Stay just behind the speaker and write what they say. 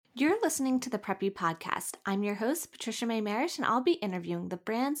You're listening to the Preppy Podcast. I'm your host, Patricia May Marish, and I'll be interviewing the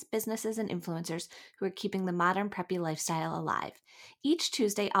brands, businesses, and influencers who are keeping the modern preppy lifestyle alive. Each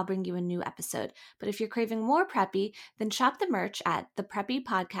Tuesday, I'll bring you a new episode. But if you're craving more preppy, then shop the merch at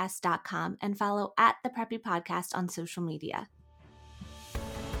thepreppypodcast.com and follow at The Preppy Podcast on social media.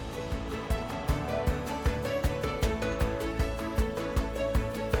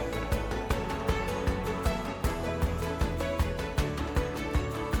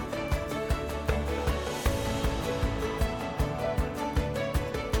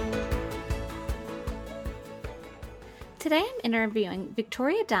 Today I'm interviewing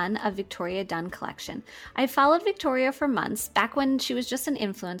Victoria Dunn of Victoria Dunn Collection. I've followed Victoria for months, back when she was just an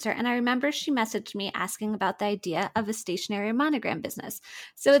influencer, and I remember she messaged me asking about the idea of a stationery monogram business.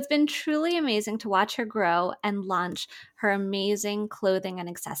 So it's been truly amazing to watch her grow and launch her amazing clothing and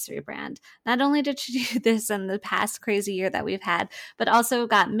accessory brand. Not only did she do this in the past crazy year that we've had, but also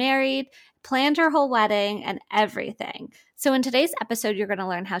got married, planned her whole wedding, and everything. So in today's episode, you're going to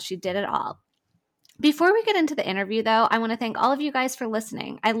learn how she did it all. Before we get into the interview, though, I want to thank all of you guys for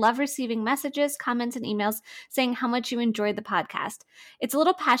listening. I love receiving messages, comments, and emails saying how much you enjoyed the podcast. It's a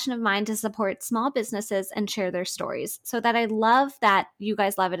little passion of mine to support small businesses and share their stories, so that I love that you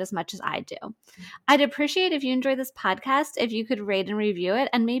guys love it as much as I do. I'd appreciate if you enjoy this podcast, if you could rate and review it,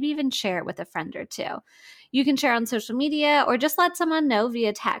 and maybe even share it with a friend or two. You can share on social media or just let someone know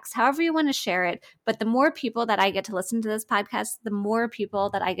via text, however you want to share it. But the more people that I get to listen to this podcast, the more people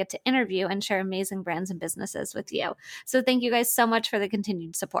that I get to interview and share amazing brands and businesses with you. So thank you guys so much for the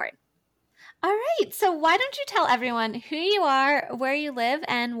continued support. All right. So why don't you tell everyone who you are, where you live,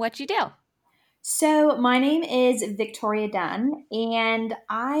 and what you do? So my name is Victoria Dunn, and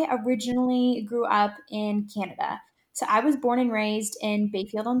I originally grew up in Canada. So I was born and raised in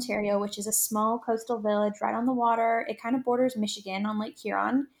Bayfield, Ontario, which is a small coastal village right on the water. It kind of borders Michigan on Lake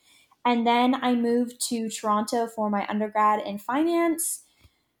Huron. And then I moved to Toronto for my undergrad in finance.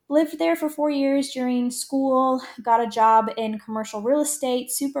 Lived there for 4 years during school, got a job in commercial real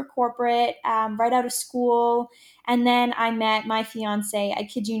estate, super corporate, right out of school. And then I met my fiance, I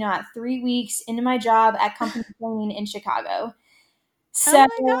kid you not, 3 weeks into my job at company training in Chicago. So, oh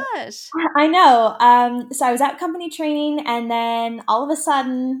my gosh. I know. So I was at company training, and then all of a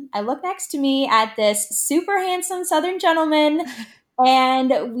sudden, I look next to me at this super handsome Southern gentleman,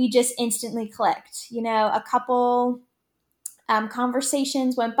 and we just instantly clicked. You know, a couple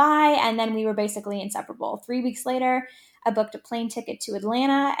conversations went by, and then we were basically inseparable. 3 weeks later, I booked a plane ticket to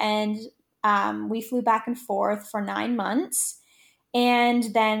Atlanta, and we flew back and forth for 9 months.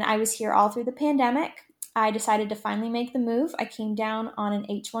 And then I was here all through the pandemic. I decided to finally make the move. I came down on an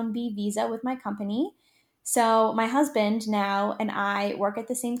H-1B visa with my company. So my husband now and I work at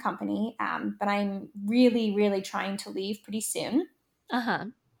the same company, but I'm really, really trying to leave pretty soon. Uh-huh.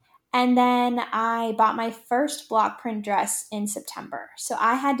 And then I bought my first block print dress in September. So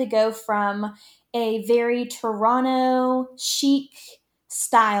I had to go from a very Toronto chic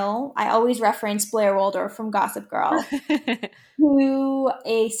style, I always reference Blair Waldorf from Gossip Girl, to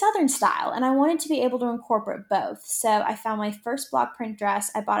a Southern style. And I wanted to be able to incorporate both. So I found my first block print dress.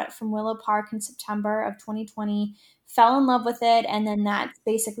 I bought it from Willow Park in September of 2020, fell in love with it. And then that's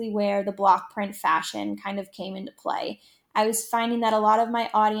basically where the block print fashion kind of came into play. I was finding that a lot of my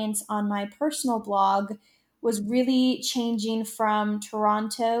audience on my personal blog was really changing from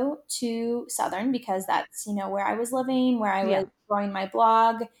Toronto to Southern, because that's, you know, where I was living, where I was growing my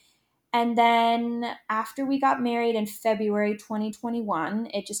blog. And then after we got married in February 2021,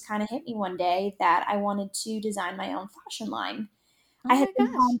 it just kind of hit me one day that I wanted to design my own fashion line. I had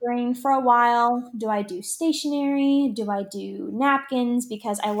been pondering for a while, do I do stationery? Do I do napkins?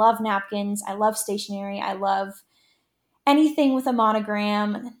 Because I love napkins. I love stationery. I love anything with a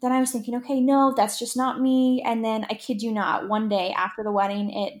monogram. Then I was thinking, okay, no, that's just not me. And then I kid you not, one day after the wedding,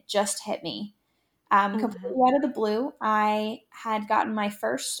 it just hit me. Completely out of the blue. I had gotten my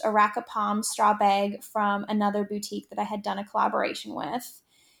first Araca Palm straw bag from another boutique that I had done a collaboration with.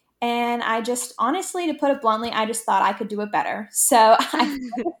 And I just, honestly, to put it bluntly, I just thought I could do it better. So I found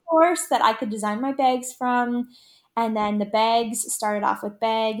a source that I could design my bags from. And then the bags started off with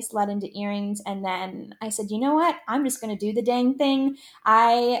bags, led into earrings. And then I said, you know what? I'm just going to do the dang thing.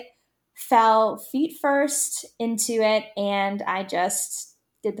 I fell feet first into it, and I just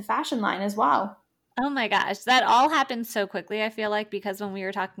did the fashion line as well. Oh my gosh, that all happened so quickly, I feel like, because when we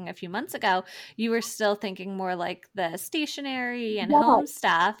were talking a few months ago, you were still thinking more like the stationery and Yeah. home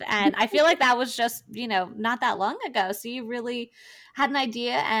stuff. And I feel like that was just, not that long ago. So you really had an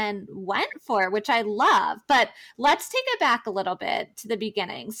idea and went for it, which I love. But let's take it back a little bit to the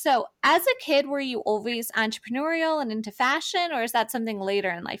beginning. So as a kid, were you always entrepreneurial and into fashion, or is that something later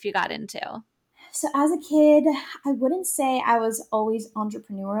in life you got into? So as a kid, I wouldn't say I was always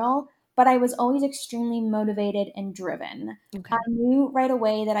entrepreneurial, but I was always extremely motivated and driven. I Okay. knew right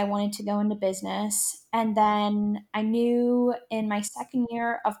away that I wanted to go into business. And then I knew in my second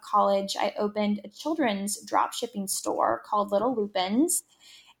year of college, I opened a children's drop shipping store called Little Lupins.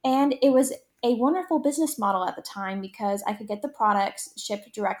 And it was a wonderful business model at the time because I could get the products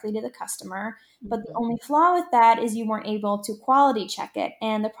shipped directly to the customer. But the Mhm. only flaw with that is you weren't able to quality check it,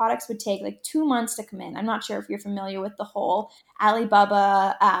 and the products would take like 2 months to come in. I'm not sure if you're familiar with the whole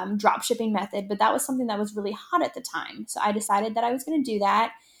Alibaba drop shipping method, but that was something that was really hot at the time. So I decided that I was going to do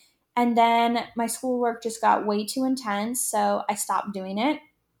that. And then my schoolwork just got way too intense, so I stopped doing it.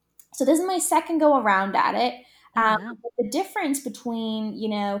 So this is my second go around at it. Oh, wow. But the difference between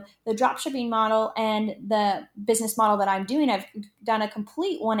the drop shipping model and the business model that I'm doing, I've done a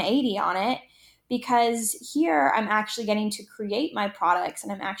complete 180 on it because here I'm actually getting to create my products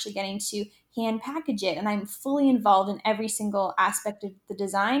and I'm actually getting to hand package it and I'm fully involved in every single aspect of the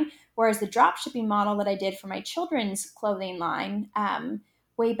design. Whereas the drop shipping model that I did for my children's clothing line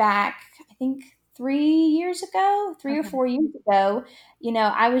way back, I think 3 years ago, three or Okay. 4 years ago,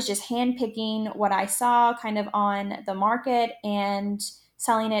 I was just handpicking what I saw kind of on the market and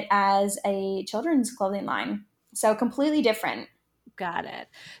selling it as a children's clothing line. So completely different. Got it.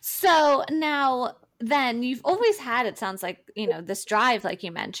 So now then you've always had, it sounds like, this drive, like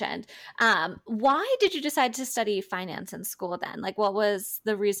you mentioned. Why did you decide to study finance in school then? Like, what was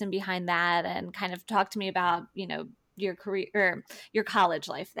the reason behind that? And kind of talk to me about, your career or your college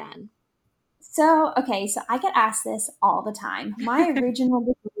life then. So I get asked this all the time. My original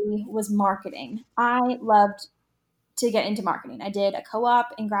degree was marketing. I loved to get into marketing. I did a co op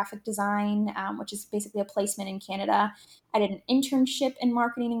in graphic design, which is basically a placement in Canada. I did an internship in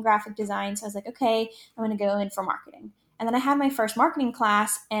marketing and graphic design. So I was like, okay, I'm going to go in for marketing. And then I had my first marketing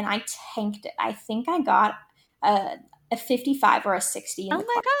class and I tanked it. I think I got a 55 or a 60 in Oh the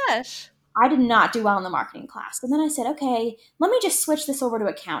my class. gosh. I did not do well in the marketing class. And then I said, okay, let me just switch this over to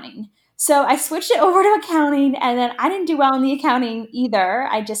accounting. So I switched it over to accounting and then I didn't do well in the accounting either.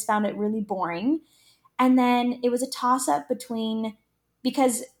 I just found it really boring. And then it was a toss up between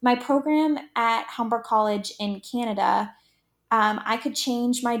because my program at Humber College in Canada, I could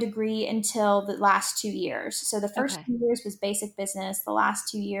change my degree until the last 2 years. So the first Okay. 2 years was basic business. The last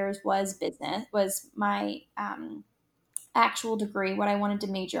 2 years was business, was my actual degree, what I wanted to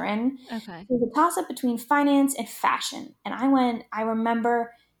major in. Okay. So it was a toss up between finance and fashion. And I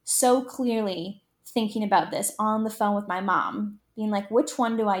remember so clearly thinking about this on the phone with my mom, being like, which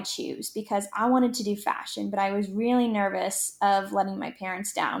one do I choose? Because I wanted to do fashion, but I was really nervous of letting my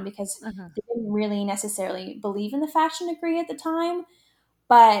parents down because Uh-huh. they didn't really necessarily believe in the fashion degree at the time.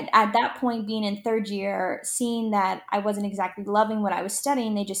 But at that point, being in third year, seeing that I wasn't exactly loving what I was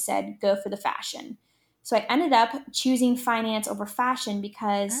studying, they just said, go for the fashion. So I ended up choosing finance over fashion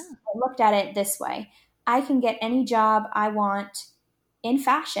because Oh, I looked at it this way: I can get any job I want in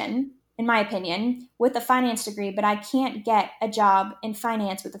fashion, in my opinion, with a finance degree, but I can't get a job in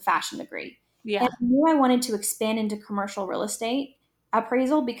finance with a fashion degree. And yeah. I knew I wanted to expand into commercial real estate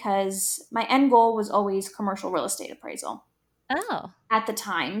appraisal because my end goal was always commercial real estate appraisal Oh, at the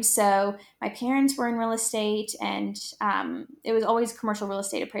time. So my parents were in real estate, and it was always commercial real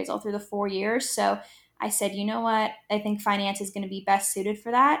estate appraisal through the 4 years. So I said, you know what? I think finance is going to be best suited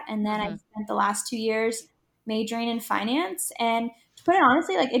for that. And then I hmm, spent the last 2 years majoring in finance. And to put it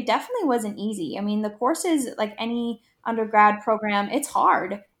honestly, like it definitely wasn't easy. I mean, the courses, like any undergrad program, it's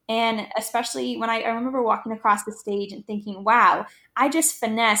hard. And especially when I remember walking across the stage and thinking, wow, I just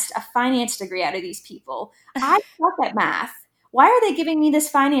finessed a finance degree out of these people. I suck at math. Why are they giving me this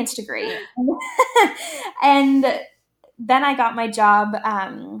finance degree? And then I got my job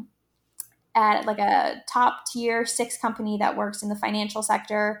at like a top tier six company that works in the financial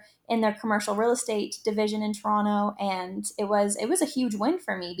sector in their commercial real estate division in Toronto, and it was a huge win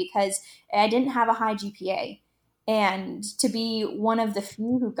for me because I didn't have a high GPA. And to be one of the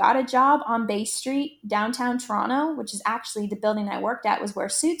few who got a job on Bay Street, downtown Toronto, which is actually the building I worked at, was where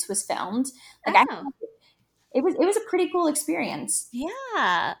Suits was filmed. Like I, oh, it was a pretty cool experience.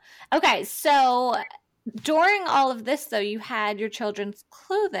 yeah. Okay, so during all of this, though, you had your children's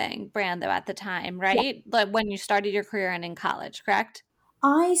clothing brand, though, at the time, right? Like when you started your career and in college, correct?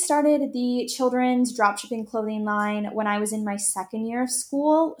 I started the children's dropshipping clothing line when I was in my second year of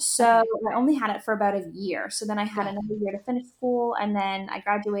school. So Okay, I only had it for about a year. So then I had got another year to finish school, and then I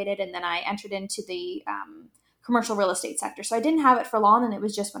graduated, and then I entered into the commercial real estate sector. So I didn't have it for long, and it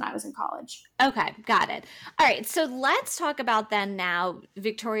was just when I was in college. it. Okay, got it. All right, so let's talk about then now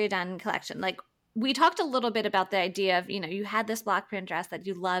Victoria Dunn collection. Like we talked a little bit about the idea of, you had this block print dress that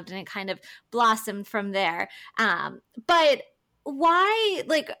you loved and it kind of blossomed from there. But why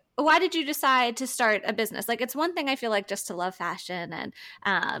did you decide to start a business? Like it's one thing I feel like just to love fashion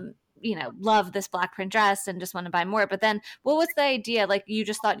and love this black print dress and just want to buy more. But then what was the idea? Like you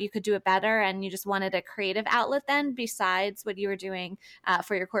just thought you could do it better and you just wanted a creative outlet then besides what you were doing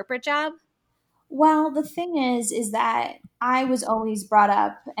for your corporate job? Well, the thing is that I was always brought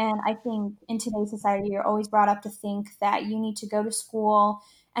up, and I think in today's society, you're always brought up to think that you need to go to school,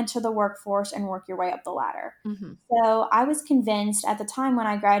 enter the workforce, and work your way up the ladder. Hmm. So I was convinced at the time when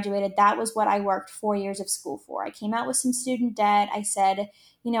I graduated, that was what I worked 4 years of school for. I came out with some student debt. I said,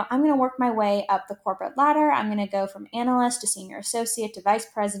 I'm going to work my way up the corporate ladder. I'm going to go from analyst to senior associate to vice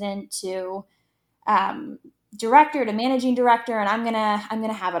president to um, director to managing director, and I'm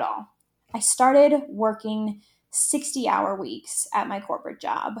gonna have it all. I started working 60-hour weeks at my corporate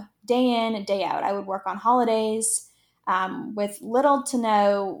job, day in, day out. I would work on holidays with little to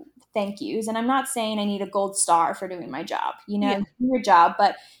no thank yous. And I'm not saying I need a gold star for doing my job, Yeah. do your job,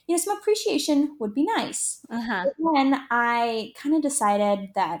 but some appreciation would be nice. Uh-huh. But then I kind of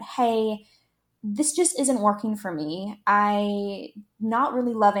decided that, hey, this just isn't working for me. I not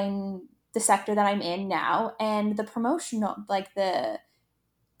really loving the sector that I'm in now, and the promotion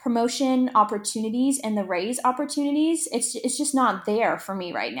opportunities and the raise opportunities, it's just not there for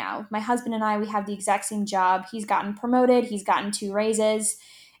me right now. My husband and I, we have the exact same job. He's gotten promoted, he's gotten two raises,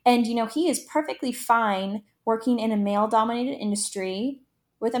 and he is perfectly fine working in a male dominated industry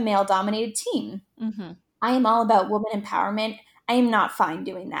with a male dominated team. Hmm. I am all about woman empowerment. I am not fine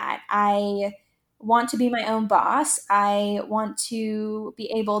doing that. I want to be my own boss. I want to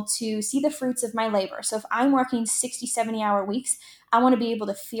be able to see the fruits of my labor. So if I'm working 60, 70-hour weeks, I want to be able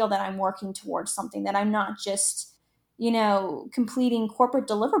to feel that I'm working towards something, that I'm not just, completing corporate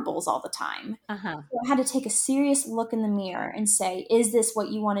deliverables all the time. Uh-huh. So I had to take a serious look in the mirror and say, is this what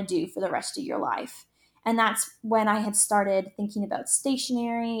you want to do for the rest of your life? And that's when I had started thinking about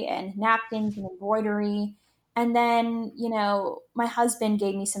stationery and napkins and embroidery. And then, my husband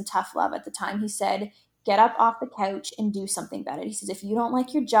gave me some tough love at the time. He said, get up off the couch and do something about it. He says, if you don't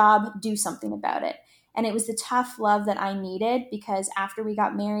like your job, do something about it. And it was the tough love that I needed, because after we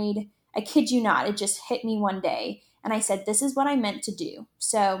got married, I kid you not, it just hit me one day. And I said, this is what I meant to do.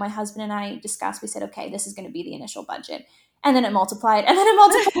 So my husband and I discussed, we said, okay, this is going to be the initial budget. And then it multiplied, and then it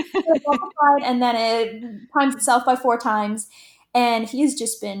multiplied, and it multiplied, and then it times itself by 4 times. And he has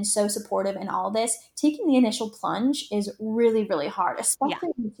just been so supportive in all of this. Taking the initial plunge is really, really hard, Yeah.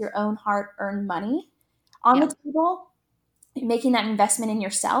 especially with your own hard earned money on Yeah. the table. Making that investment in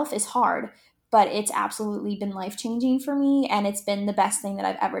yourself is hard, but it's absolutely been life changing for me. And it's been the best thing that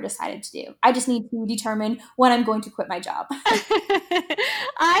I've ever decided to do. I just need to determine when I'm going to quit my job.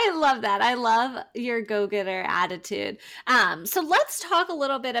 I love that. I love your go-getter attitude. So let's talk a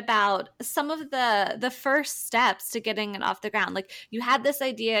little bit about some of the first steps to getting it off the ground. Like you had this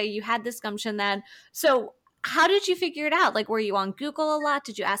idea, you had this gumption then. So how did you figure it out? Like were you on Google a lot?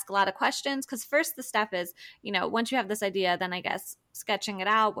 Did you ask a lot of questions? Because first the step is, once you have this idea, then I guess sketching it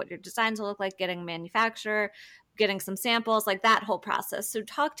out, what your designs will look like, getting a manufacturer, getting some samples, like that whole process. So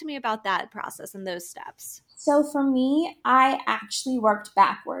talk to me about that process and those steps. So for me, I actually worked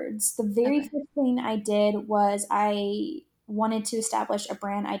backwards. The very Okay. first thing I did was I wanted to establish a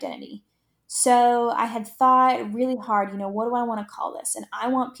brand identity. So I had thought really hard, what do I want to call this? And I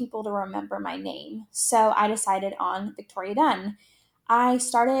want people to remember my name. So I decided on Victoria Dunn. I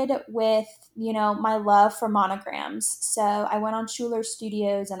started with, my love for monograms. So I went on Schuler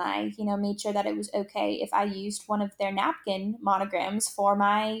Studios, and I, made sure that it was okay if I used one of their napkin monograms for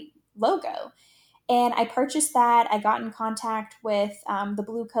my logo. And I purchased that. I got in contact with the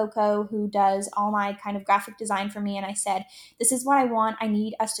Blue Coco, who does all my kind of graphic design for me. And I said, this is what I want. I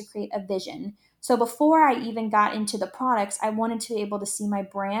need us to create a vision. So before I even got into the products, I wanted to be able to see my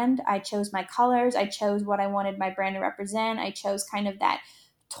brand. I chose my colors. I chose what I wanted my brand to represent. I chose kind of that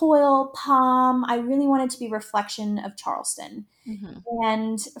toil palm. I really wanted to be a reflection of Charleston. Hmm.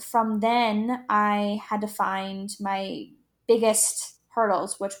 And from then, I had to find my biggest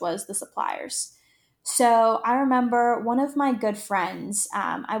hurdles, which was the suppliers. So I remember one of my good friends,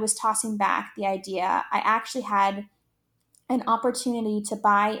 I was tossing back the idea. I actually had an opportunity to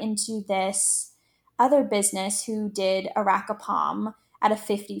buy into this other business who did Araca Palm at a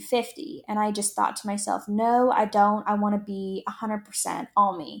 50-50. And I just thought to myself, no, I don't. I want to be 100%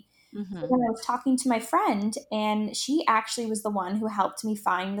 all me. So Mm-hmm. then I was talking to my friend, and she actually was the one who helped me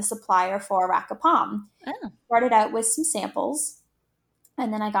find the supplier for a rack of palm. Oh, Started out with some samples,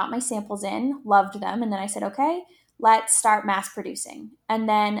 and then I got my samples in, loved them, and then I said, okay, let's start mass producing. And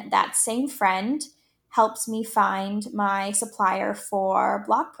then that same friend helps me find my supplier for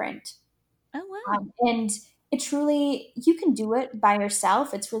block print. oh wow. And it truly, you can do it by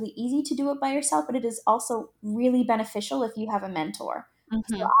yourself. It's really easy to do it by yourself, but it is also really beneficial if you have a mentor.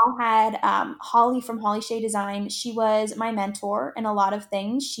 So Mm-hmm. I had Holly from Holly Shea Design. She was my mentor in a lot of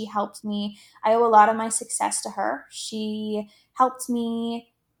things. She helped me. I owe a lot of my success to her. She helped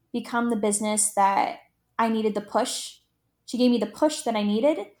me become the business that I needed the push. She gave me the push that I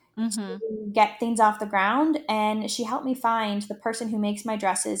needed Mm-hmm. to get things off the ground. And she helped me find the person who makes my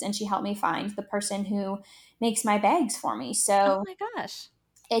dresses, and she helped me find the person who makes my bags for me. Oh So my gosh.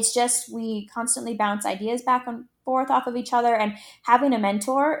 it's just we constantly bounce ideas back and forth off of each other. And having a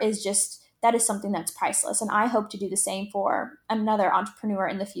mentor is just, that is something that's priceless. And I hope to do the same for another entrepreneur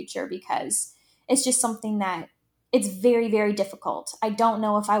in the future, because it's just something that it's very, very difficult. I don't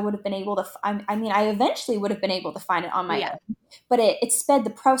know if I would have been able to, I mean, I eventually would have been able to find it on my Yeah. own, but it sped the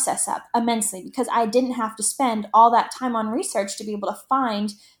process up immensely because I didn't have to spend all that time on research to be able to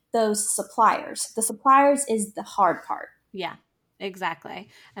find those suppliers. The suppliers is the hard part. Yeah. Exactly.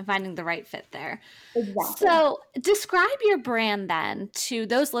 And finding the right fit there. Exactly. So, describe your brand then to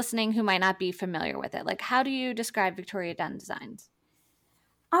those listening who might not be familiar with it. Like, how do you describe Victoria Dunn Designs?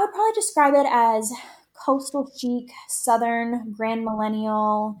 I would probably describe it as coastal chic, southern, grand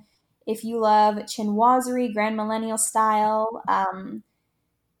millennial. If you love chinoiserie, grand millennial style,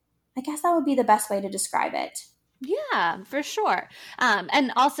 I guess that would be the best way to describe it. Yeah, for sure.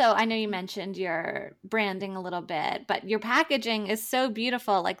 And also, I know you mentioned your branding a little bit, but your packaging is so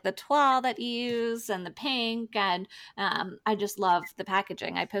beautiful, like the toile that you use and the pink. And I just love the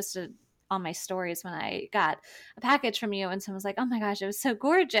packaging. I posted on my stories when I got a package from you, and someone was like, oh my gosh, it was so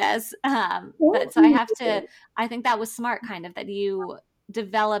gorgeous. But Thank so I have to, you. I think that was smart, kind of, that you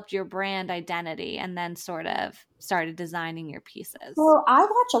developed your brand identity and then sort of started designing your pieces. So I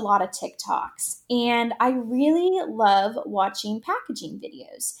watch a lot of TikToks, and I really love watching packaging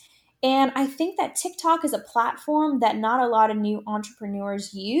videos. And I think that TikTok is a platform that not a lot of new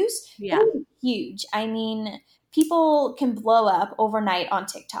entrepreneurs use, but Yeah. it's huge. I mean, people can blow up overnight on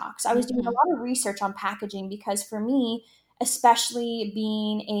TikTok. So I was doing a Hmm. lot of research on packaging because for me, especially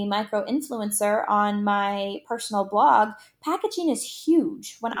being a micro influencer on my personal blog, packaging is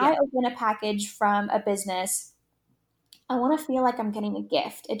huge. When I Yeah. open a package from a business, I want to feel like I'm getting a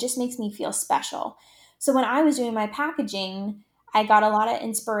gift. It just makes me feel special. So when I was doing my packaging, I got a lot of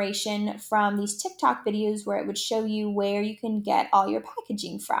inspiration from these TikTok videos where it would show you where you can get all your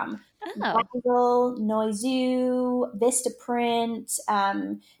packaging from. Oh, Waggle, Noizu, Vistaprint,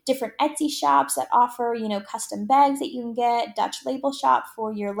 different Etsy shops that offer, custom bags that you can get, Dutch Label Shop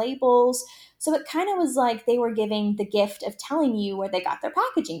for your labels. So it kind of was like they were giving the gift of telling you where they got their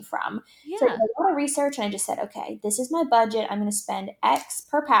packaging from. So I did yeah. a lot of research, and I just said, okay, this is my budget. I'm going to spend X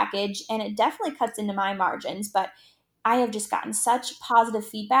per package, and it definitely cuts into my margins. But I have just gotten such positive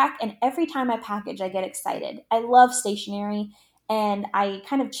feedback, and every time I package, I get excited. I love stationery, and I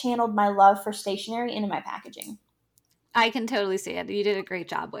kind of channeled my love for stationery into my packaging. I can totally see it. You did a great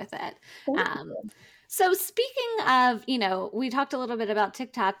job with it. Thank Um, you. so speaking of, we talked a little bit about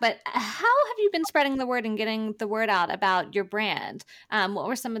TikTok, but how have you been spreading the word and getting the word out about your brand? What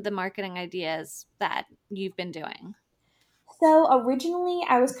were some of the marketing ideas that you've been doing? So originally,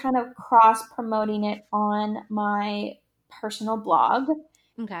 I was kind of cross promoting it on my personal blog.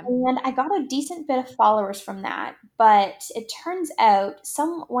 Okay. And I got a decent bit of followers from that. But it turns out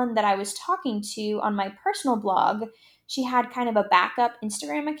someone that I was talking to on my personal blog, she had kind of a backup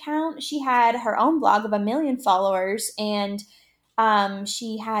Instagram account. She had her own blog of 1 million followers, and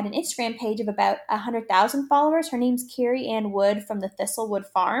she had an Instagram page of about 100,000 followers. Her name's Carrie Ann Wood from the Thistlewood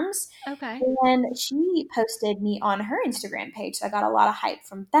Farms. Okay. And she posted me on her Instagram page. So I got a lot of hype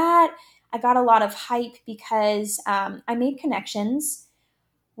from that. I got a lot of hype because I made connections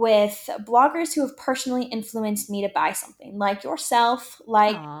with bloggers who have personally influenced me to buy something, like yourself,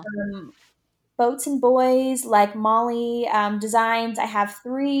 like Aw. Boats and Boys, like Molly Designs. I have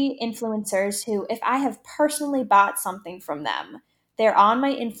 3 influencers who, if I have personally bought something from them, they're on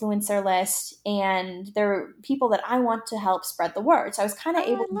my influencer list, and they're people that I want to help spread the word. So I was kind of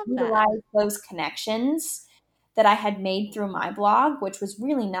Oh, able I to love that. utilize those connections that I had made through my blog, which was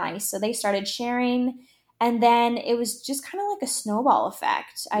really nice. So they started sharing, And then it was just kind of like a snowball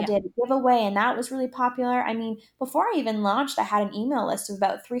effect. I Yeah. did a giveaway and that was really popular. I mean, before I even launched, I had an email list of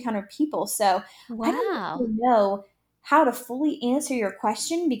about 300 people. So I don't Wow. really know how to fully answer your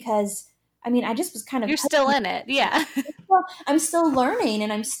question because I mean, I just was kind of You're still in it. Yeah. well, I'm still learning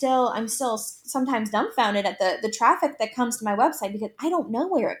and I'm still sometimes dumbfounded at the traffic that comes to my website because I don't know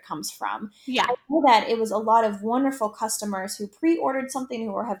where it comes from. I Yeah. know that it was a lot of wonderful customers who pre-ordered something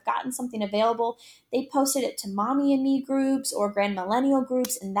or have gotten something available. They posted it to mommy and me groups or grand millennial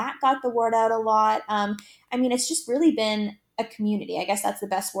groups, and that got the word out a lot. I mean, it's just really been a community. I guess that's the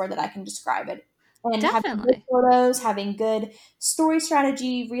best word that I can describe it. And having good Definitely. photos, having good story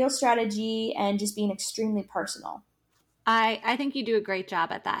strategy, real strategy, and just being extremely personal. I think you do a great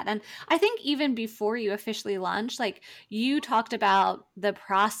job at that. And I think even before you officially launched, like you talked about the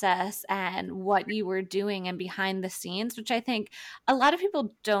process and what you were doing and behind the scenes, which I think a lot of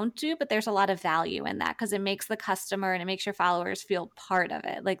people don't do, but there's a lot of value in that because it makes the customer and it makes your followers feel part of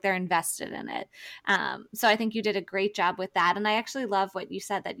it, like they're invested in it. So I think you did a great job with that. And I actually love what you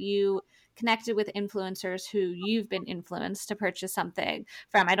said that you connected with influencers who you've been influenced to purchase something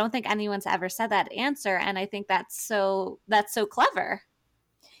from. I don't think anyone's ever said that answer, and I think that's so clever.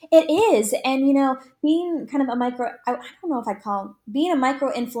 It is. And, being kind of a I don't know if I call being a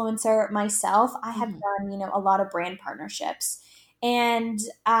micro influencer myself, I have Mhm. done, a lot of brand partnerships. And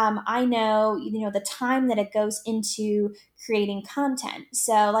I know, the time that it goes into creating content.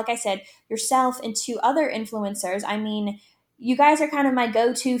 So, like I said, yourself and two other influencers, I mean, you guys are kind of my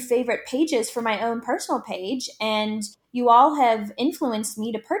go to favorite pages for my own personal page. And you all have influenced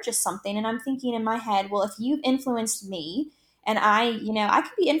me to purchase something. And I'm thinking in my head, well, if you've influenced me, and I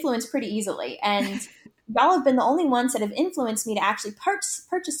can be influenced pretty easily. And y'all have been the only ones that have influenced me to actually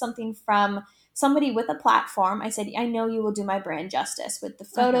purchase something from somebody with a platform. I said, I know you will do my brand justice with the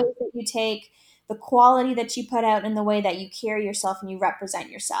Uh-huh. photos that you take, the quality that you put out, and the way that you carry yourself and you represent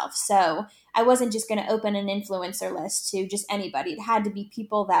yourself. So I wasn't just going to open an influencer list to just anybody. It had to be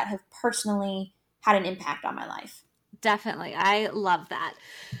people that have personally had an impact on my life. Definitely. I love that.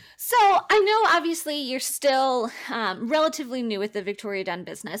 So I know obviously you're still relatively new with the Victoria Dunn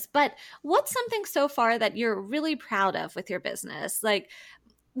business, but what's something so far that you're really proud of with your business? Like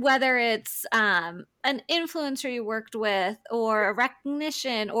whether it's an influencer you worked with or a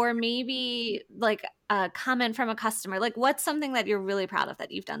recognition or maybe like a comment from a customer, like what's something that you're really proud of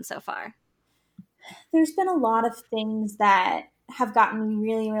that you've done so far? There's been a lot of things that have gotten me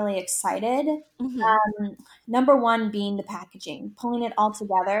really, really excited. Hmm. Number one being the packaging, pulling it all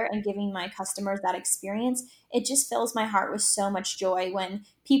together and giving my customers that experience. It just fills my heart with so much joy when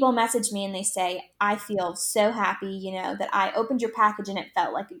people message me and they say, I feel so happy, that I opened your package and it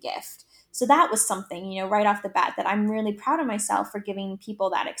felt like a gift. So that was something, right off the bat that I'm really proud of myself for giving people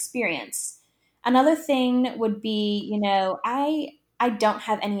that experience. Another thing would be, I don't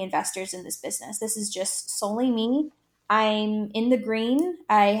have any investors in this business. This is just solely me. I'm in the green.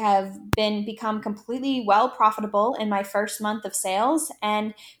 I have become completely well profitable in my first month of sales,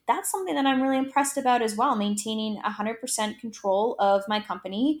 and that's something that I'm really impressed about as well, maintaining 100% control of my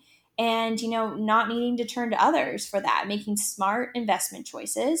company and not needing to turn to others for that, making smart investment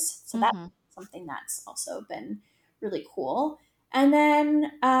choices. So that's Hmm. something that's also been really cool. And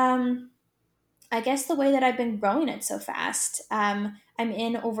then I guess the way that I've been growing it so fast, I'm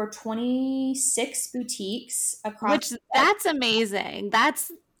in over 26 boutiques across Which the that's amazing.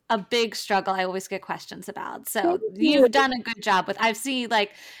 That's a big struggle I always get questions about. So Thank you. you've done a good job with I've seen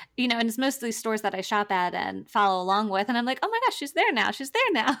like, and it's mostly stores that I shop at and follow along with. And I'm like, oh my gosh, she's there now. She's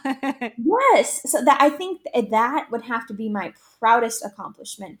there now. Yes. So that I think that would have to be my proudest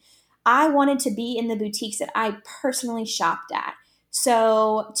accomplishment. I wanted to be in the boutiques that I personally shopped at.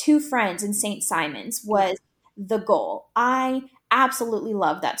 So, Two Friends in St. Simon's Yeah. was the goal. I absolutely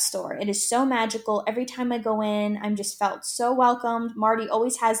love that store. It is so magical. Every time I go in, I'm just felt so welcomed. Marty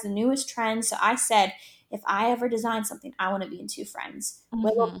always has the newest trends. So I said, if I ever design something, I want to be in Two Friends.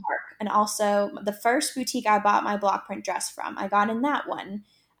 Willow Hmm. Park. And also the first boutique I bought my block print dress from, I got in that one.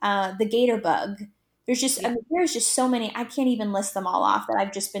 The Gator Bug. I Yeah. mean, there's just so many. I can't even list them all off that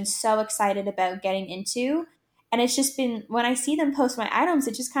I've just been so excited about getting into. And it's just been, when I see them post my items,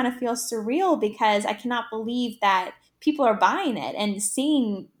 it just kind of feels surreal because I cannot believe that people are buying it and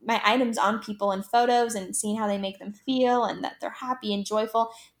seeing my items on people in photos and seeing how they make them feel and that they're happy and joyful.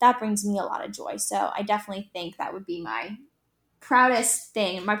 That brings me a lot of joy. So I definitely think that would be my proudest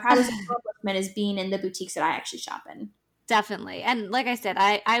thing. My proudest accomplishment is being in the boutiques that I actually shop in. Definitely. And like I said,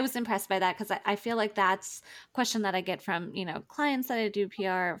 I was impressed by that because I feel like that's a question that I get from, clients that I do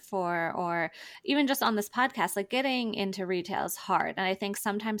PR for, or even just on this podcast, like getting into retail is hard. And I think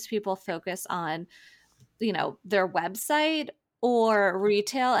sometimes people focus on their website or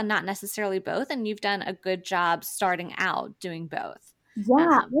retail and not necessarily both. And you've done a good job starting out doing both. Yeah,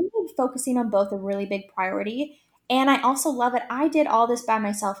 I made focusing on both a really big priority. And I also love it. I did all this by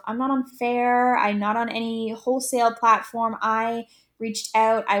myself. I'm not on Fair. I'm not on any wholesale platform. I reached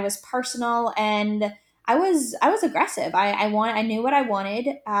out. I was personal, and I was aggressive. I knew what I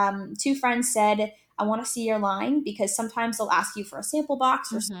wanted. Two friends said, "I want to see your line," because sometimes they'll ask you for a sample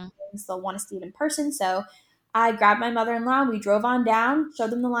box, or Mm-hmm. sometimes they'll want to see it in person. So I grabbed my mother-in-law. We drove on down, showed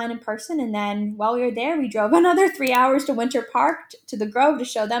them the line in person, and then while we were there, we drove another 3 hours to Winter Park to the Grove to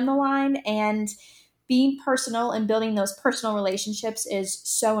show them the line. And being personal and building those personal relationships is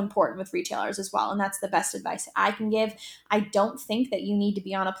so important with retailers as well. And that's the best advice I can give. I don't think that you need to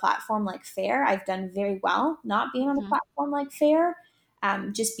be on a platform like Fair. I've done very well not being on a Mm-hmm. platform like Fair,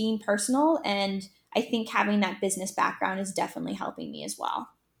 just being personal. And I think having that business background is definitely helping me as well.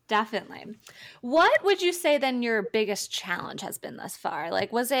 Definitely. What would you say then your biggest challenge has been thus far?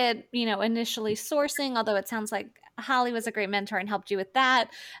 Like, was it, initially sourcing, although it sounds like Holly was a great mentor and helped you with that?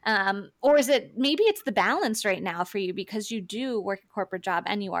 Or is it maybe it's the balance right now for you because you do work a corporate job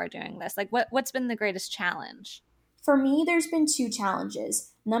and you are doing this? Like, what's been the greatest challenge? For me, there's been two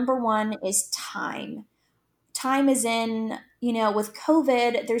challenges. Number one is time. Time is in, with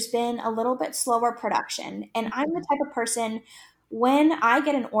COVID, there's been a little bit slower production. And I'm the type of person, when I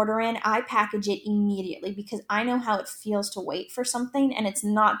get an order in, I package it immediately because I know how it feels to wait for something and it's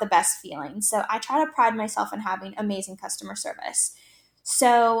not the best feeling. So I try to pride myself in having amazing customer service.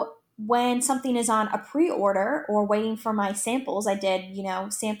 So when something is on a pre order or waiting for my samples, I did,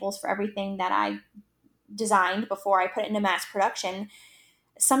 samples for everything that I designed before I put it into mass production.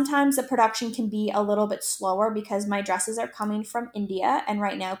 Sometimes the production can be a little bit slower because my dresses are coming from India, and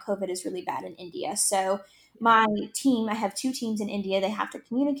right now COVID is really bad in India. So my team, I have two teams in India, they have to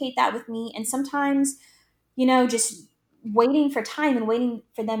communicate that with me. And sometimes, just waiting for time and waiting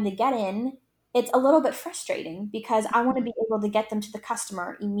for them to get in, it's a little bit frustrating because I want to be able to get them to the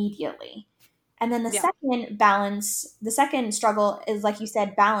customer immediately. And then Yeah. the second struggle is, like you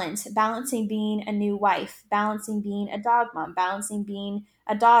said, balancing being a new wife, balancing being a dog mom, balancing being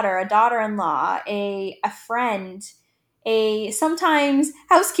a daughter-in-law, a friend, a sometimes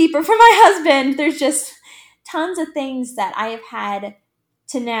housekeeper for my husband. There's just tons of things that I have had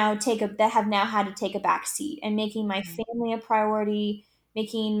to now that have now had to take a back seat, and making my family a priority,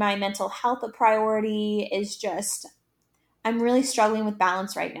 making my mental health a priority is just, I'm really struggling with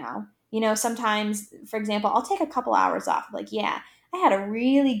balance right now. Sometimes, for example, I'll take a couple hours off. Like, yeah, I had a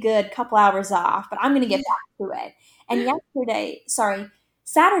really good couple hours off, but I'm going to get back to it. And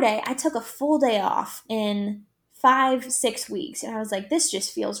Saturday, I took a full day off in 5, 6 weeks. And I was like, this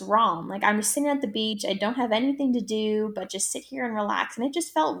just feels wrong. Like, I'm just sitting at the beach. I don't have anything to do but just sit here and relax. And it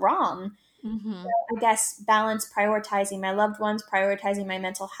just felt wrong. Mm-hmm. I guess balance, prioritizing my loved ones, prioritizing my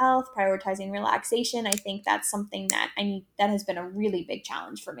mental health, prioritizing relaxation. I think that's something that that has been a really big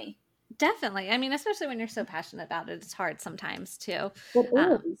challenge for me. Definitely. I mean, especially when you're so passionate about it, it's hard sometimes to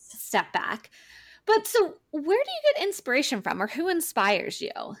It is. step back. But so, where do you get inspiration from, or who inspires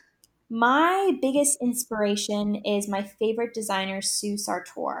you? My biggest inspiration is my favorite designer, Sue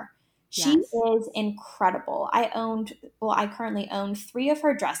Sartor. She Yes. is incredible. I currently own three of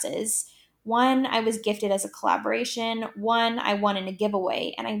her dresses. One I was gifted as a collaboration, one I won in a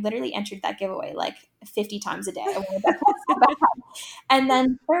giveaway, and I literally entered that giveaway like 50 times a day. I wanted that dress so bad. And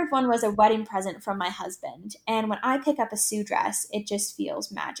then the third one was a wedding present from my husband. And when I pick up a Sue dress, it just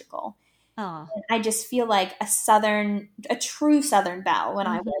feels magical. Oh. I just feel like a true Southern belle when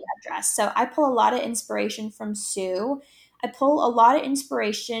I wear Mm-hmm. that dress. So I pull a lot of inspiration from Sue. I pull a lot of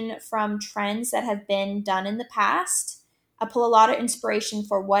inspiration from trends that have been done in the past. I pull a lot of inspiration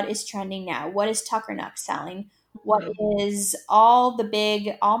for what is trending now. What is Tucker Nuck selling? What is all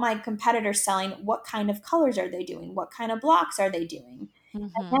my competitors selling? What kind of colors are they doing? What kind of blocks are they doing?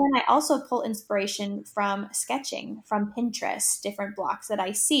 And Mm-hmm. then I also pull inspiration from sketching, from Pinterest, different blocks that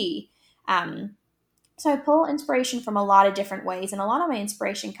I see. Um, so I pull inspiration from a lot of different ways, and a lot of my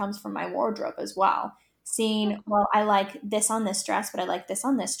inspiration comes from my wardrobe as well. Oh, Seeing, cool. well, I like this on this dress, but I like this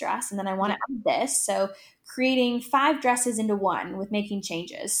on this dress, and then I want Yeah. to add this. So creating 5 dresses into one with making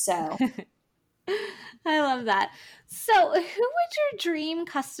changes. So I love that. So, who would your dream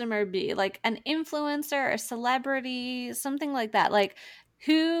customer be? Like an influencer, a celebrity, something like that? Like,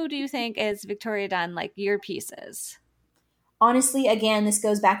 who do you think is Victoria Dunn, like your pieces? honestly, again, this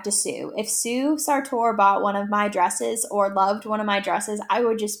goes back to Sue. If Sue Sartor bought one of my dresses or loved one of my dresses, I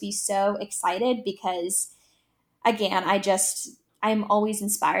would just be so excited because, again, I'm always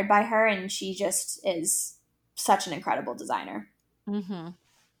inspired by her, and she just is such an incredible designer. Mm-hmm.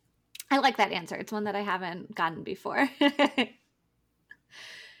 I like that answer. It's one that I haven't gotten before.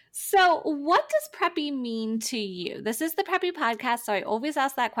 So, what does preppy mean to you? This is the Preppy podcast, so I always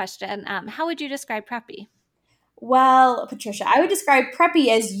ask that question. How would you describe preppy? Well, Patricia, I would describe preppy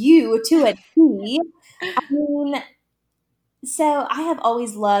as you to a T. I mean, so I have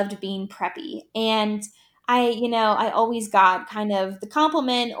always loved being preppy, and I always got kind of the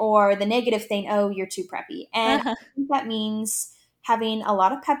compliment or the negative thing, oh, you're too preppy. And I think that means having a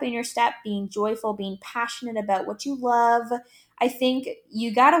lot of pep in your step, being joyful, being passionate about what you love. I think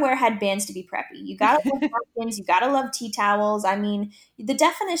you got to wear headbands to be preppy. You got to wear napkins. You got to love tea towels. I mean, the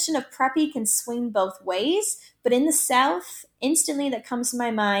definition of preppy can swing both ways, but in the South, instantly that comes to my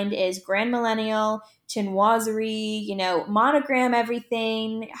mind is Grand Millennial, chinoiserie, monogram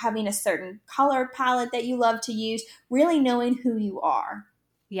everything, having a certain color palette that you love to use, really knowing who you are.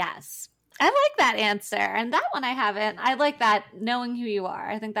 Yes. I like that answer. And that one I haven't. I like that, knowing who you are.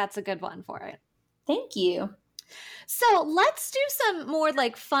 I think that's a good one for it. Thank you. So let's do some more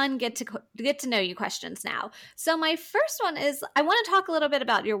like fun get to know you questions now. So my first one is, I want to talk a little bit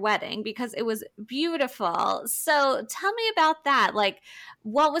about your wedding because it was beautiful. So tell me about that. Like,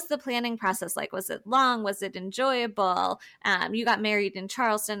 what was the planning process like? Was it long? Was it enjoyable? You got married in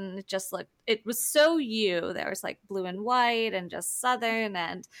Charleston, and it was so you. There was like blue and white and just Southern,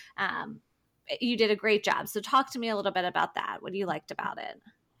 and you did a great job. So talk to me a little bit about that. What you liked about it?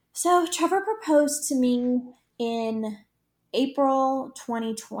 So Trevor proposed to me in April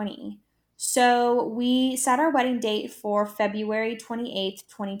 2020. So we set our wedding date for February 28th,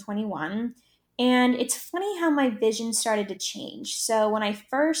 2021. And it's funny how my vision started to change. So when I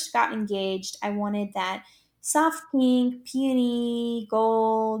first got engaged, I wanted that soft pink, peony,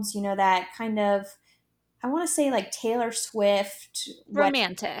 golds, that kind of, I want to say like Taylor Swift,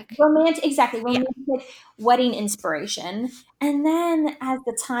 Romantic. romantic, exactly, Yeah. romantic wedding inspiration. And then as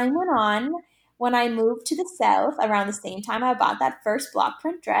the time went on, when I moved to the South around the same time I bought that first block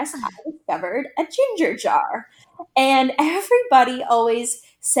print dress, I discovered a ginger jar. And everybody always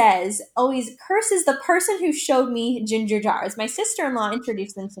curses the person who showed me ginger jars. My sister in law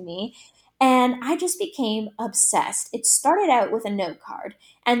introduced them to me, and I just became obsessed. It started out with a note card,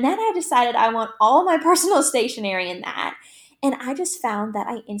 and then I decided I want all my personal stationery in that. And I just found that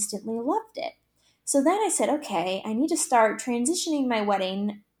I instantly loved it. So then I said, okay, I need to start transitioning my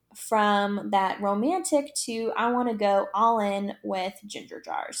wedding from that romantic to I want to go all in with ginger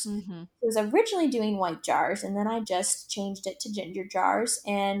jars. Mm-hmm. I was originally doing white jars, and then I just changed it to ginger jars,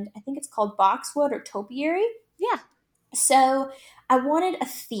 and I think it's called boxwood or topiary. Yeah. So I wanted a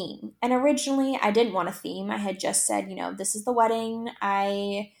theme, and originally I didn't want a theme. I had just said, this is the wedding.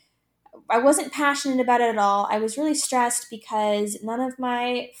 I wasn't passionate about it at all. I was really stressed because none of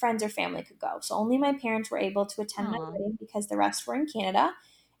my friends or family could go. So only my parents were able to attend my wedding because the rest were in Canada.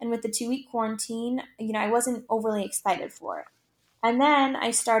 And with the 2-week quarantine, I wasn't overly excited for it. And then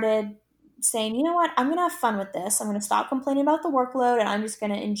I started saying, you know what, I'm going to have fun with this. I'm going to stop complaining about the workload, and I'm just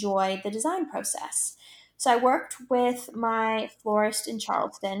going to enjoy the design process. So I worked with my florist in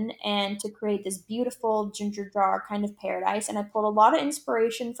Charleston and to create this beautiful ginger jar kind of paradise. And I pulled a lot of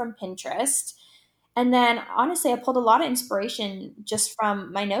inspiration from Pinterest. And then honestly, I pulled a lot of inspiration just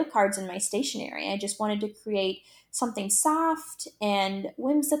from my note cards and my stationery. I just wanted to create something soft and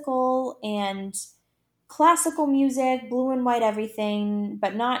whimsical and classical music, blue and white everything,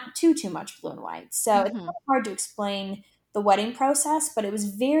 but not too much blue and white. So it's kind of hard to explain the wedding process, but it was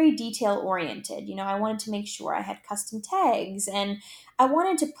very detail oriented. I wanted to make sure I had custom tags, and I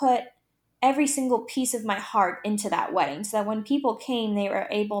wanted to put every single piece of my heart into that wedding so that when people came, they were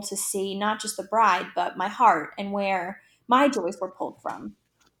able to see not just the bride, but my heart and where my joys were pulled from.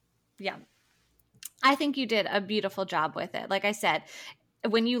 Yeah. I think you did a beautiful job with it. Like I said,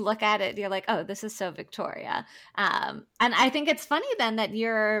 when you look at it, you're like, oh, this is so Victoria. And I think it's funny then that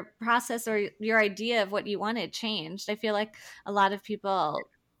your process or your idea of what you wanted changed. I feel like a lot of people,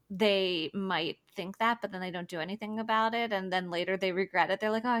 they might think that, but then they don't do anything about it. And then later they regret it. They're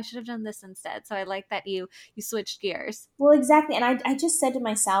like, oh, I should have done this instead. So I like that you switched gears. Well, exactly. And I just said to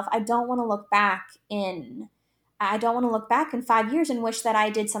myself, I don't want to look back in 5 years and wish that I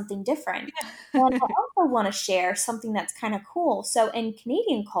did something different. And I also want to share something that's kind of cool. So in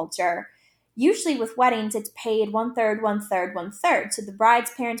Canadian culture, usually with weddings, it's paid 1/3, 1/3, 1/3. So the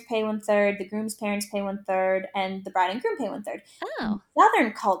bride's parents pay 1/3, the groom's parents pay 1/3, and the bride and groom pay 1/3. Oh. In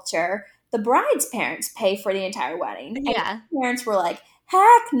Southern culture, the bride's parents pay for the entire wedding. Yeah. And parents were like,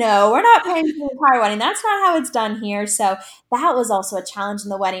 heck no, we're not paying for the entire wedding. That's not how it's done here. So that was also a challenge in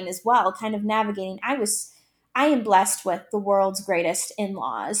the wedding as well, kind of navigating. I am blessed with the world's greatest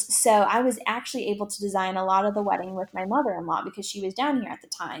in-laws. So I was actually able to design a lot of the wedding with my mother-in-law because she was down here at the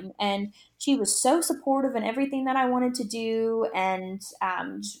time. And she was so supportive in everything that I wanted to do. And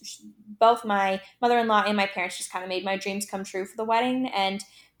both my mother-in-law and my parents just kind of made my dreams come true for the wedding. And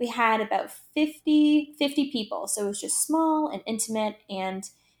we had about 50 people. So it was just small and intimate, and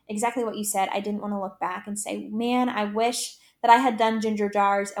exactly what you said. I didn't want to look back and say, man, I wish that I had done ginger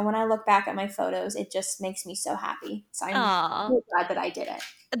jars. And when I look back at my photos, it just makes me so happy. So I'm Oh, really glad that I did it.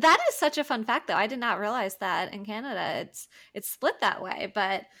 that is such a fun fact, though. I did not realize that in Canada it's split that way,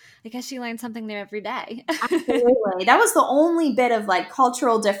 but I guess you learn something new every day. Absolutely. That was the only bit of like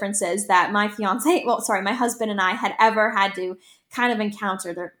cultural differences that my husband and I had ever had to kind of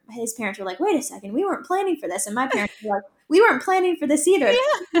encounter. His parents were like, wait a second, we weren't planning for this. And my parents were like, we weren't planning for this either.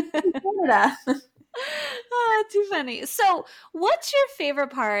 Yeah. Canada. Oh, too funny. So, what's your favorite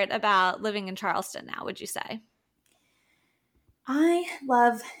part about living in Charleston now, would you say? I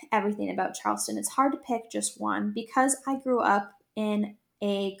love everything about Charleston. It's hard to pick just one because I grew up in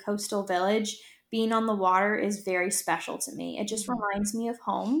a coastal village. Being on the water is very special to me. It just Mhm. reminds me of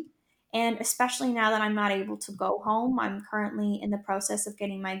home. And especially now that I'm not able to go home, I'm currently in the process of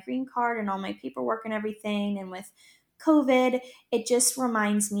getting my green card and all my paperwork and everything. And with COVID, it just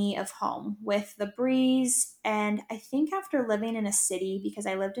reminds me of home with the breeze. And I think after living in a city, because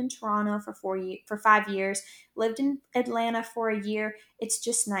I lived in Toronto for 5 years, lived in Atlanta for a year, it's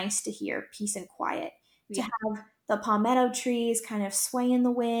just nice to hear peace and quiet, to Yeah. have the palmetto trees kind of sway in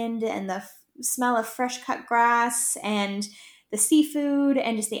the wind, and the smell of fresh cut grass, and the seafood,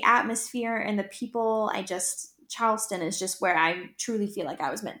 and just the atmosphere and the people. Charleston is just where I truly feel like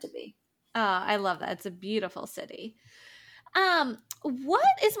I was meant to be. Oh, I love that. It's a beautiful city. What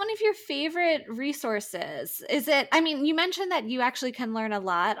is one of your favorite resources? Is it, I mean, you mentioned that you actually can learn a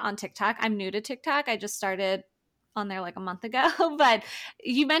lot on TikTok. I'm new to TikTok. I just started on there like a month ago, but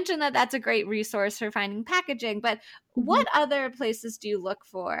you mentioned that that's a great resource for finding packaging. But Mhm. what other places do you look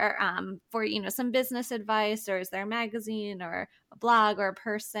for, some business advice, or is there a magazine or a blog or a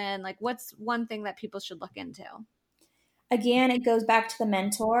person? Like, what's one thing that people should look into? Again, it goes back to the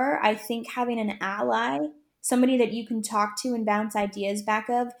mentor. I think having an ally, somebody that you can talk to and bounce ideas back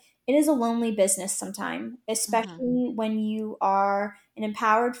of, it is a lonely business sometimes, Hmm. especially when you are an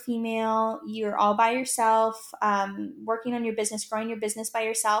empowered female, you're all by yourself, working on your business, growing your business by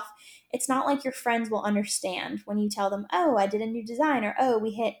yourself. It's not like your friends will understand when you tell them, oh, I did a new design, or oh,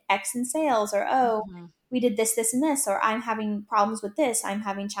 we hit X in sales, or oh, Hmm. we did this, this, and this, or I'm having problems with this, I'm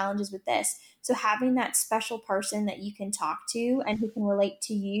having challenges with this. So having that special person that you can talk to and who can relate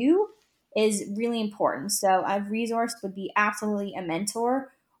to you is really important. So a resource would be absolutely a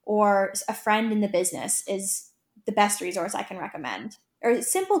mentor, or a friend in the business is the best resource I can recommend. Or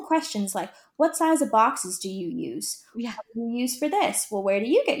simple questions like, what size of boxes do you use? Yeah. What do you use for this? Well, where do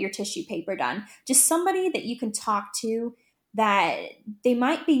you get your tissue paper done? Just somebody that you can talk to, that they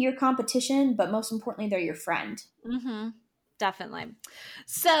might be your competition, but most importantly, they're your friend. Hmm. Definitely.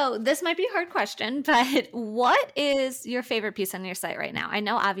 So this might be a hard question, but what is your favorite piece on your site right now? I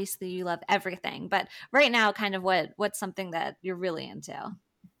know obviously you love everything, but right now, kind of what's something that you're really into?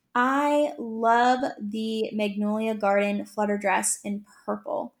 I love the Magnolia Garden flutter dress in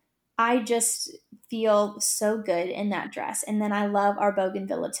purple. I just feel so good in that dress. And then I love our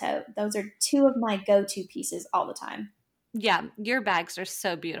Bougainvillea tote. Those are two of my go to pieces all the time. Yeah, your bags are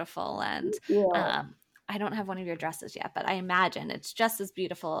so beautiful, and Yeah. um, I don't have one of your dresses yet, but I imagine it's just as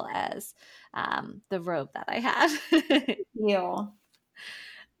beautiful as the robe that I have. You.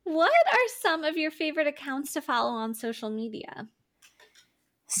 What are some of your favorite accounts to follow on social media?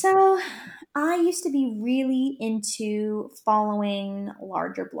 So I used to be really into following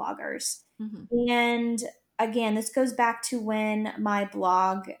larger bloggers. Hmm. And again, this goes back to when my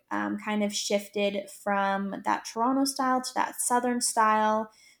blog kind of shifted from that Toronto style to that Southern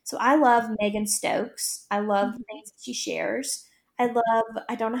style. So I love Megan Stokes. I love the Hmm. things that she shares. I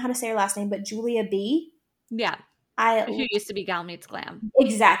don't know how to say her last name, but Julia B. Yeah, I who used to be Gal Meets Glam.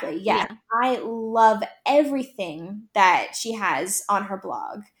 Exactly, yes. Yeah. I love everything that she has on her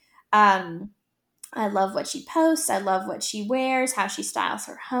blog. Um, I love what she posts. I love what she wears, how she styles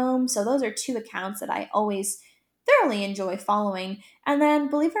her home. So those are two accounts that I always thoroughly enjoy following. And then,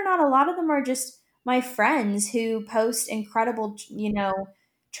 believe it or not, a lot of them are just my friends who post incredible,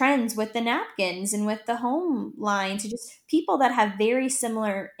 trends with the napkins and with the home lines. Just people that have very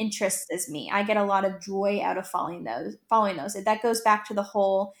similar interests as me. I get a lot of joy out of following those. Following those. That goes back to the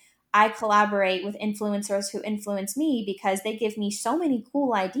whole. I collaborate with influencers who influence me because they give me so many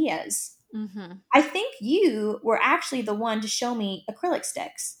cool ideas. Hmm. I think you were actually the one to show me acrylic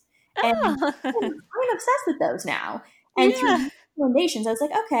sticks. And Oh, I'm obsessed with those now. And yeah. through recommendations, I was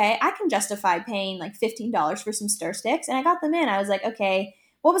like, okay, I can justify paying like $15 for some stir sticks. And I got them in. I was like, okay,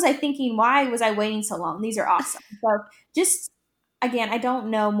 what was I thinking? Why was I waiting so long? These are awesome. So just, again, I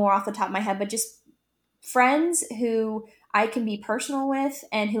don't know more off the top of my head, but just friends who I can be personal with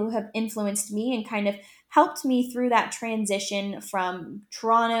and who have influenced me and kind of helped me through that transition from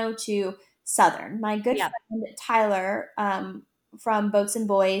Toronto to Southern. My good Yeah. friend Tyler from Boats and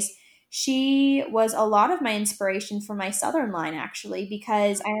Boys, she was a lot of my inspiration for my Southern line actually,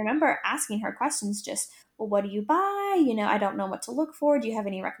 because I remember asking her questions just, well, what do you buy? I don't know what to look for. Do you have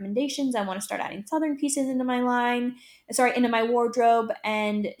any recommendations? I want to start adding Southern pieces into my line, into my wardrobe.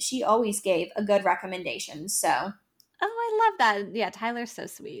 And she always gave a good recommendation. So Oh, I love that. Yeah, Tyler's so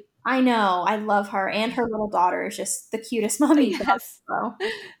sweet. I know I love her, and her little daughter is just the cutest mommy dog. Yes, So.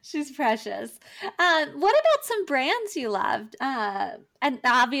 she's precious. What about some brands you loved? And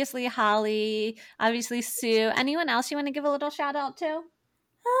obviously Holly, obviously Sue. Anyone else you want to give a little shout out to?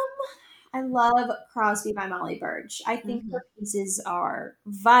 I love Crosby by Molly Burge. I think Hmm. her pieces are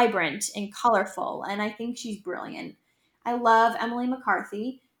vibrant and colorful, and I think she's brilliant. I love Emily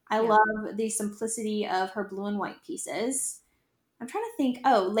McCarthy. I Yeah. love the simplicity of her blue and white pieces. I'm trying to think.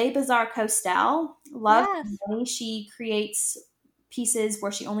 Oh, Les Bazaar Costel. Love Yes. the way she creates pieces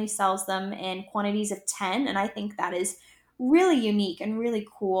where she only sells them in quantities of 10. And I think that is really unique and really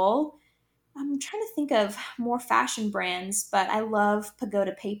cool. I'm trying to think of more fashion brands, but I love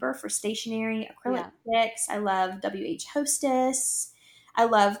Pagoda Paper for stationery, acrylic Yeah. sticks. I love WH Hostess. I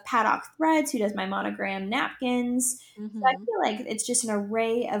love Paddock Threads, who does my monogram napkins. So I Hmm. feel like it's just an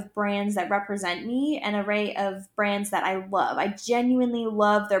array of brands that represent me, an array of brands that I love. I genuinely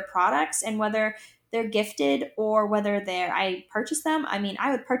love their products, and whether they're gifted or whether I purchase them, I mean,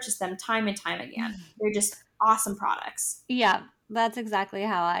 I would purchase them time and time again. They're just awesome products. Yeah, that's exactly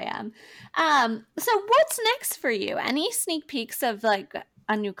how I am. So what's next for you? Any sneak peeks of like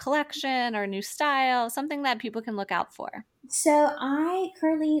a new collection or a new style, something that people can look out for? So I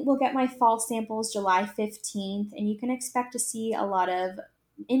currently will get my fall samples July 15th, and you can expect to see a lot of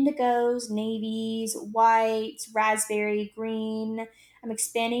indigos, navies, whites, raspberry, green. I'm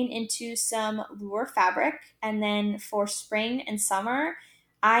expanding into some lure fabric, and then for spring and summer,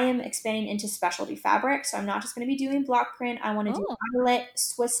 I am expanding into specialty fabric. So I'm not just going to be doing block print. I want to do Oh, violet,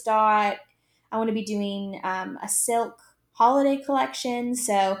 Swiss dot. I want to be doing a silk holiday collection.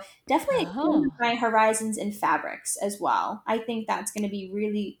 So definitely expand oh, my horizons in fabrics as well. I think that's going to be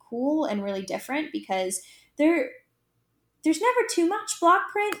really cool and really different because there's never too much block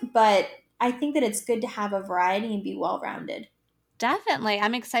print, but I think that it's good to have a variety and be well rounded. definitely.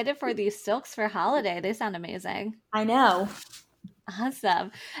 I'm excited for these silks for holiday. They sound amazing. I know.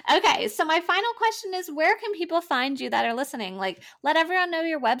 Awesome. Okay, so my final question is where can people find you that are listening? Like, let everyone know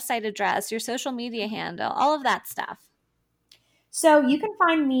your website address, your social media handle, all of that stuff. So you can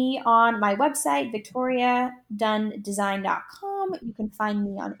find me on my website, victoriadundesign.com. You can find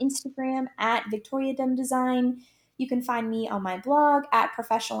me on Instagram at victoriadundesign. You can find me on my blog at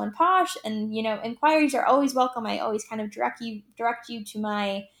Professional and Posh. And inquiries are always welcome. I always kind of direct you to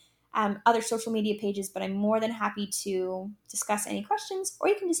my other social media pages, but I'm more than happy to discuss any questions, or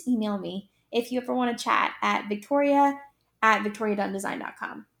you can just email me if you ever want to chat at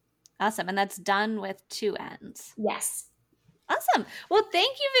victoriadundesign.com. Awesome. And that's done with two N's. Yes. Awesome. Well,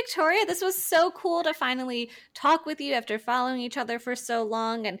 thank you, Victoria. This was so cool to finally talk with you after following each other for so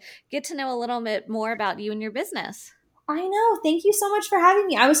long and get to know a little bit more about you and your business. I know. Thank you so much for having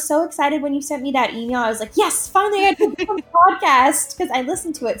me. I was so excited when you sent me that email. I was like, yes, finally I can do a podcast because I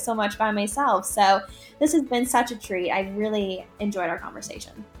listened to it so much by myself. So this has been such a treat. I really enjoyed our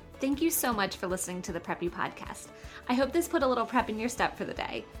conversation. Thank you so much for listening to the Preppy Podcast. I hope this put a little prep in your step for the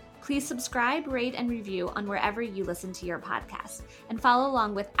day. Please subscribe, rate, and review on wherever you listen to your podcast, and follow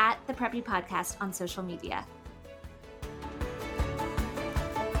along with @the Preppy Podcast on social media.